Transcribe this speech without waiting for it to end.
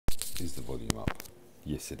Is the volume up?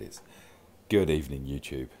 Yes, it is. Good evening,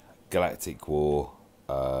 YouTube. Galactic War,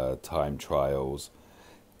 time trials,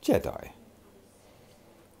 Jedi.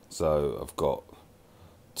 So I've got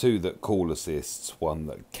two that call assists, one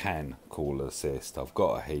that can call assist. I've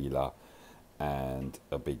got a healer and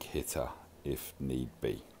a big hitter if need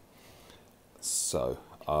be. So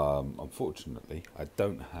unfortunately, I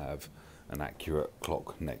don't have an accurate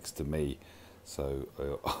clock next to me, so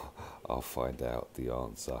I'll find out the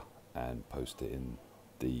answer and post it in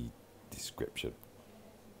the description.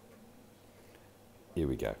 Here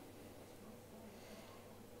we go.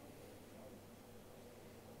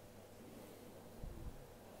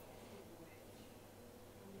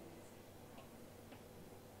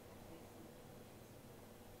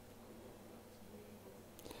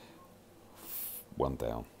 One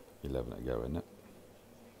down, 11 to go, isn't it?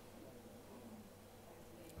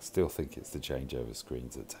 I still think it's the changeover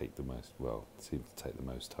screens that take the most, well, seem to take the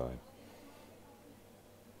most time.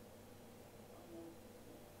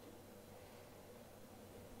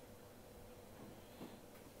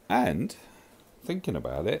 And, thinking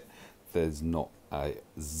about it, there's not a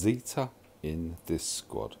Zeta in this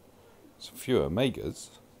squad. There's a few Omegas,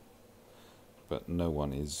 but no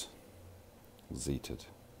one is Zetaed.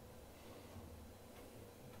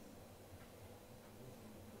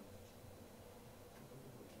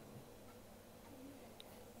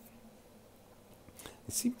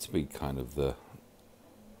 It seemed to be kind of the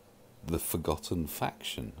forgotten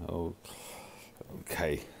faction. Oh,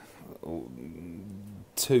 okay.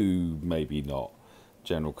 Two, maybe not.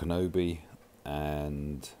 General Kenobi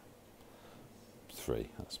and three,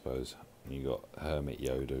 I suppose. You got Hermit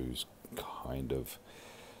Yoda, who's kind of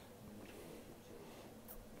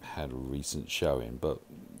had a recent showing, but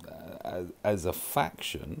as a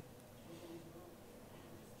faction,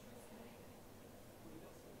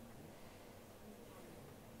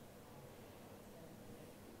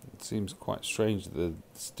 it seems quite strange that they're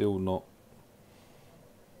still not.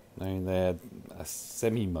 I mean, they had a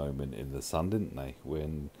semi-moment in the sun, didn't they?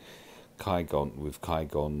 When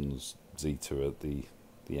Qui-Gon's Zeta at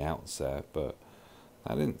the outset, but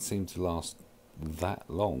that didn't seem to last that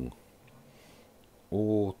long,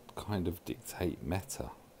 or kind of dictate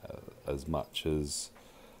meta as much as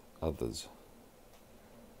others.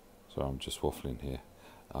 So I'm just waffling here.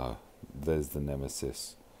 There's the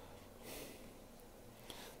nemesis.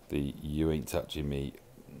 The "you ain't touching me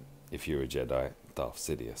if you're a Jedi" Darth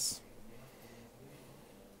Sidious.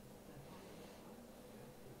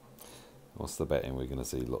 What's the betting we're going to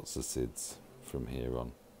see lots of Sids from here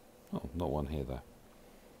on? Oh, not one here though.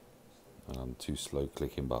 And I'm too slow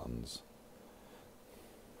clicking buttons.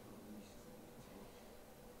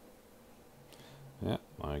 Yeah,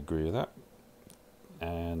 I agree with that.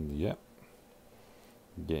 And yeah,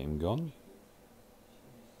 get him gone.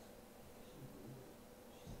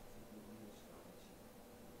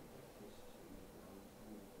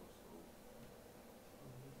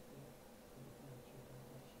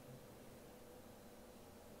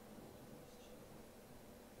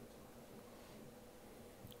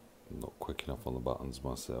 Not quick enough on the buttons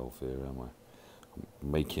myself here, am I?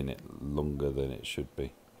 I'm making it longer than it should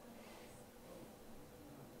be.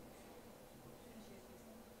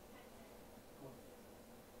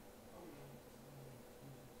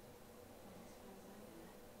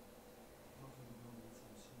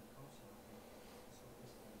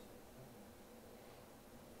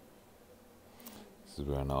 This is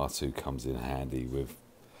where an R2 comes in handy with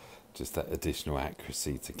just that additional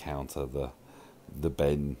accuracy to counter the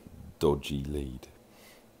Ben dodgy lead.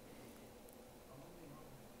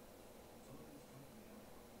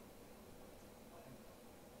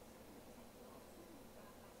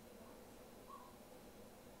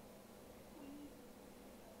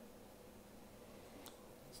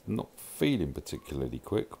 It's not feeling particularly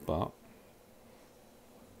quick, but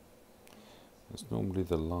it's normally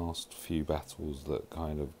the last few battles that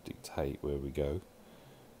kind of dictate where we go.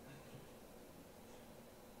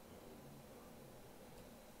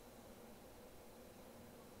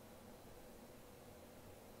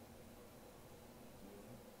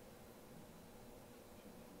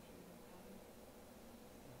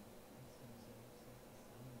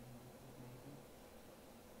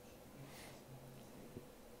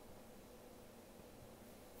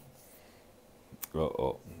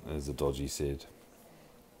 Oh, there's a dodgy Sid.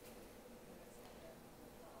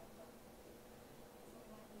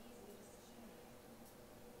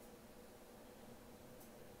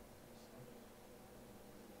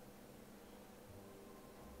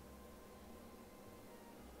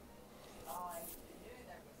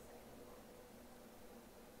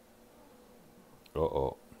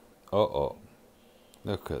 Uh-oh. Uh-oh.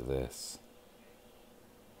 Look at this.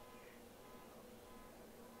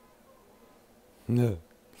 No.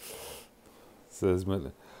 Says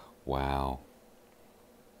wow.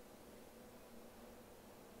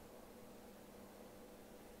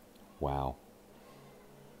 Wow.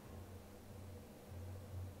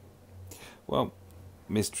 Well,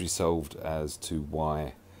 mystery solved as to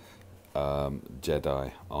why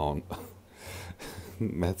Jedi aren't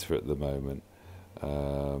meta at the moment.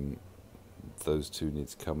 Those two need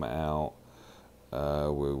to come out. We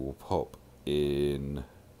will pop in.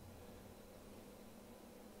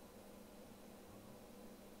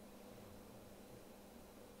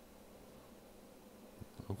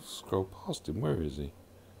 I'll scroll past him. Where is he?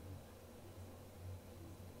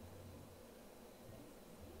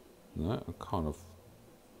 No, I kind of.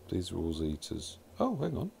 These are all eaters. Oh,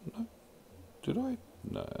 hang on. No. Did I?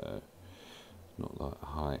 No. Not that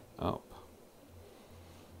high up.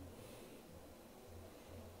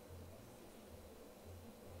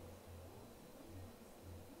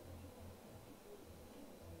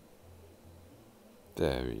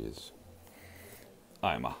 There he is.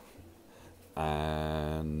 Ima.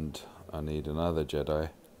 And I need another Jedi.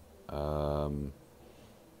 Have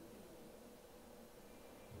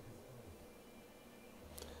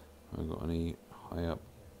I got any high up?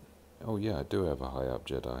 Oh yeah, I do have a high up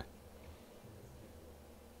Jedi.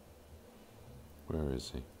 Where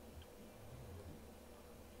is he?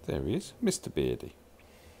 There he is, Mr. Beardy.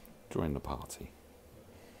 Join the party.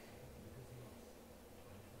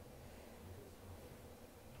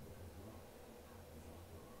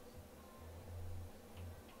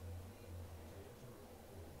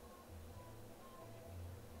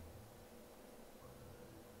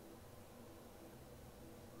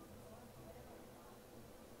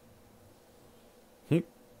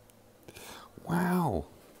 Wow.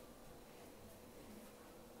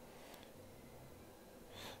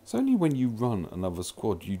 It's only when you run another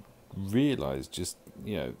squad you realise just,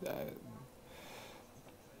 you know,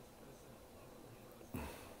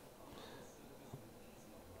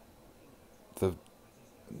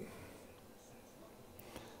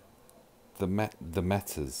 the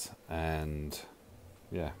metas, and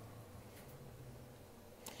yeah,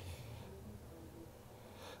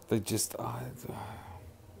 they just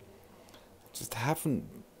just haven't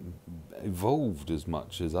evolved as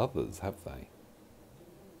much as others, have they?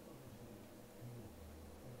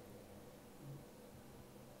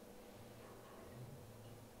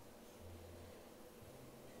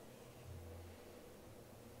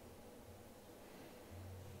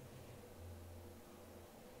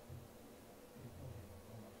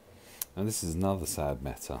 And this is another sad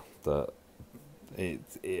meta, that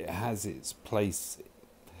it has its place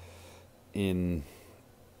in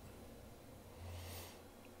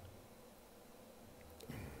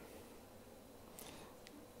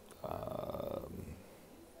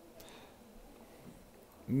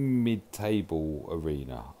mid-table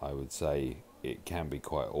arena. I would say it can be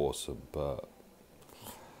quite awesome, but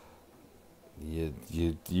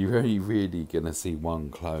you're only really gonna see one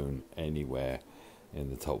clone anywhere in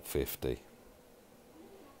the top 50.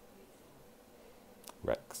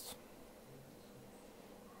 Rex.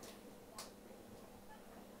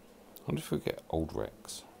 I wonder if we get old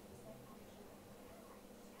Rex.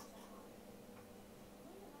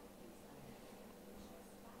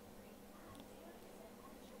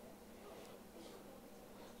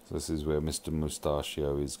 So this is where Mr.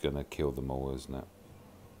 Mustachio is going to kill them all, isn't it?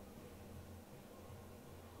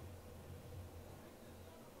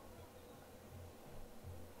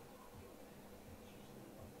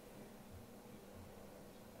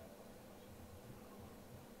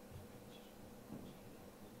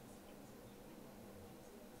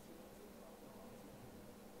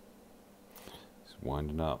 It's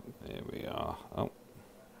winding up. There we are. Oh.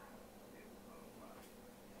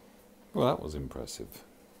 Well, that was impressive.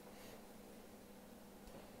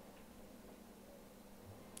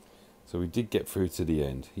 So we did get through to the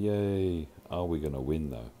end. Yay. Are we going to win,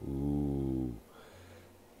 though? Ooh.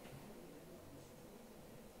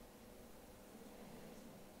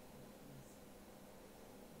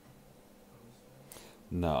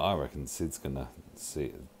 No, I reckon Sid's going to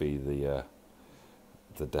be the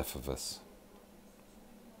death of us.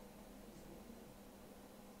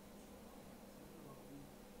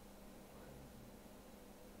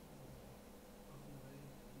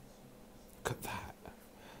 Look at that.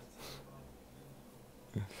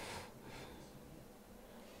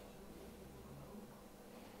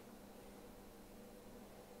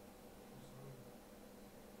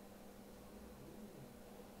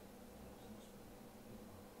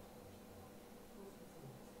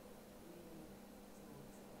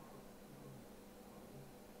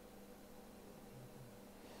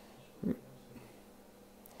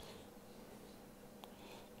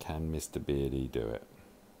 Can Mr. Beardy do it?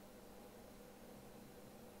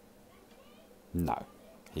 No,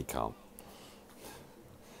 he can't.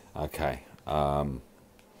 Okay. Alright,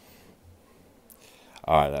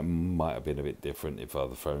 that might have been a bit different if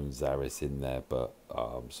I'd thrown Zarriss in there, but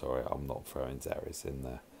I'm sorry, I'm not throwing Zarriss in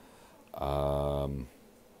there.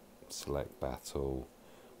 Select battle,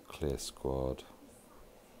 clear squad,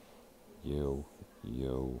 you,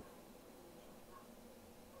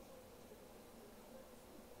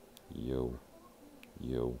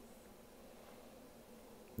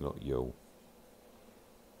 not you.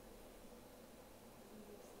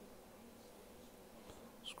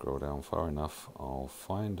 Scroll down far enough, I'll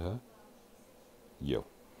find her. You.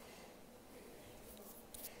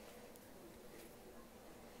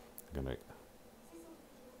 I'm gonna.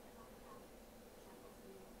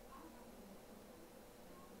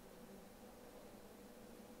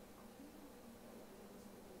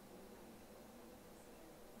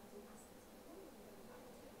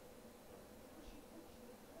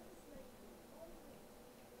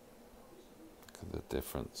 Look at the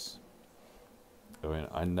difference. I mean,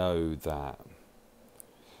 I know that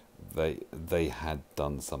they had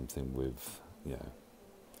done something with, you know,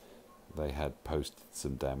 they had posted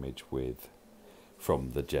some damage with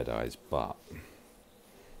from the Jedis, but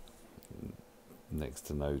next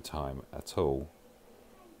to no time at all,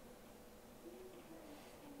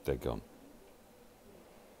 they're gone.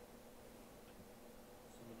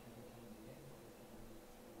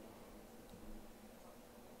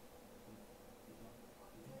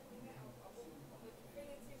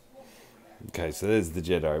 Okay, so there's the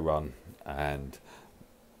Jedi run, and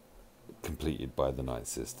completed by the Night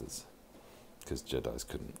Sisters, because Jedis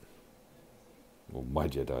couldn't. Well, my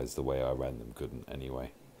Jedis, the way I ran them, couldn't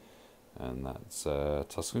anyway. And that's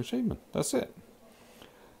Tusken Achievement. That's it.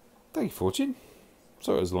 Thank you for watching.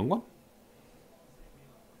 Sorry it was a long one.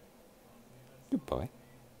 Goodbye.